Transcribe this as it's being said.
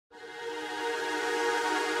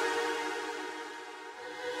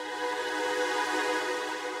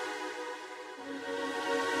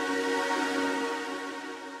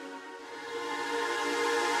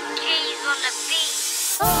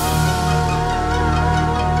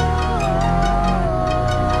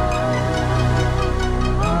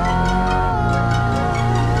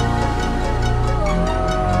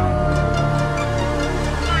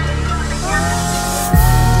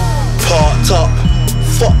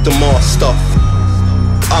the mask off.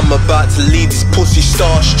 I'm about to leave this pussy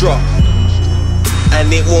starstruck,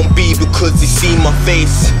 and it won't be because he see my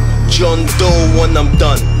face. John Doe when I'm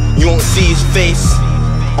done, you won't see his face.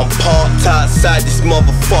 I'm parked outside this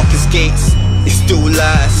motherfucker's gates. It's still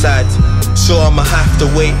light outside, so I'ma have to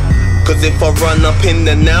wait. Cause if I run up in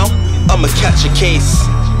there now, I'ma catch a case.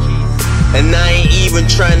 And I ain't even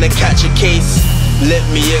trying to catch a case. Let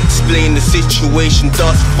me explain the situation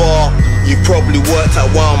thus far. You probably worked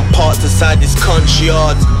out why I'm parked aside this country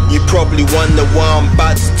yard. You probably wonder why I'm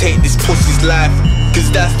about to take this pussy's life, cause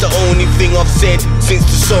that's the only thing I've said since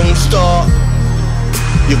the song start.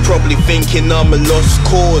 You're probably thinking I'm a lost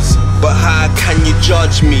cause, but how can you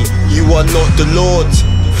judge me? You are not the Lord.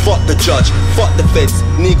 Fuck the judge, fuck the feds,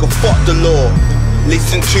 nigga, fuck the law.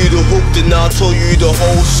 Listen to the hook, then I'll tell you the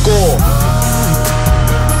whole score.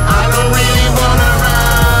 I don't really wanna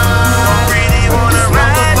ride, but this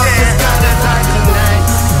motherfucker's gotta die tonight.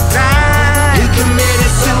 He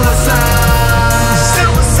committed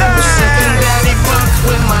suicide the second that he fucked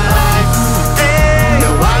with my life. No,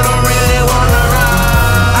 I don't really wanna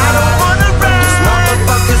ride, but this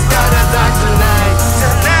motherfucker's gotta die tonight.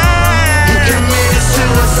 He committed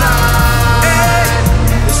suicide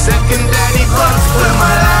the second that he fucked with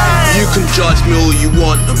my life. You can judge me all you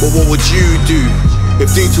want, but what would you do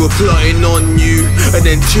if dudes were plotting on you and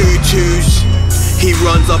then tutus? He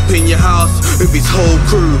runs up in your house with his whole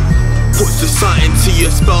crew, puts the sight into your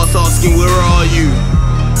spouse asking where are you?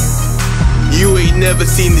 You ain't never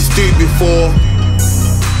seen this dude before,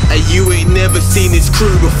 and you ain't never seen his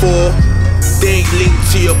crew before. They ain't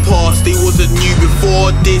linked to your past, they wasn't new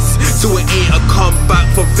before this, so it ain't a comeback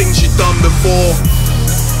for things you done before.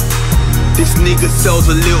 This nigga sells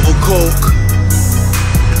a little coke,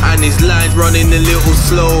 and his line's running a little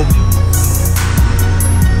slow.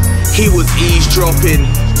 He was eavesdropping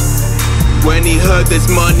when he heard there's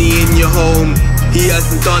money in your home. He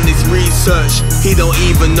hasn't done his research, he don't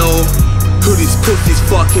even know who this pussy's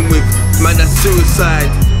fucking with. Man, that's suicide.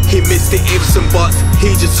 He missed the ifs and buts,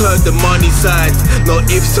 he just heard the money side. No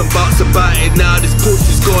ifs and buts about it, now this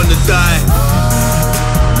pussy's gonna die.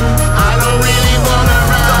 I don't really wanna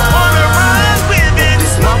ride with it.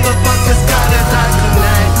 This motherfucker's gotta die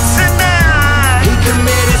tonight. He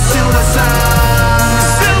committed suicide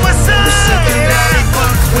the second that he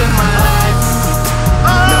fucked with my life.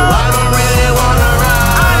 No, I don't really wanna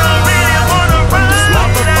ride, but this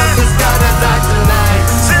motherfucker's gotta die tonight.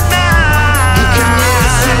 He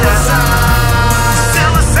committed suicide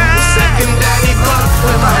the second that he fucked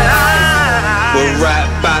with my life. We're right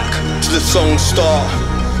back to the song start,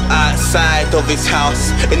 outside of his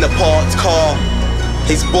house in the parked car.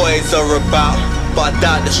 His boys are about, but I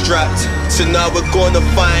doubt they're strapped. So now we're gonna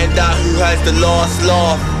find out who has the last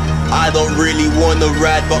laugh. I don't really wanna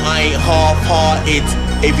ride, but I ain't half-hearted.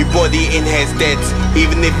 Everybody in here's dead,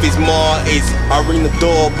 even if his ma is. I ring the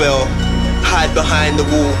doorbell, hide behind the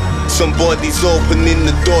wall. Somebody's opening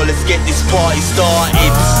the door, let's get this party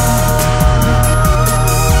started.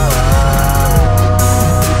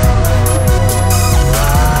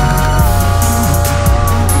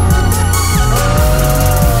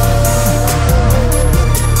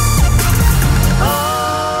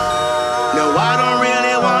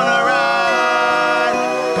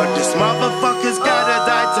 But this motherfucker's gotta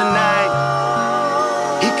die tonight.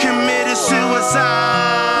 He committed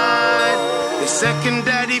suicide the second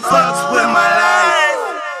that he fucks with my life.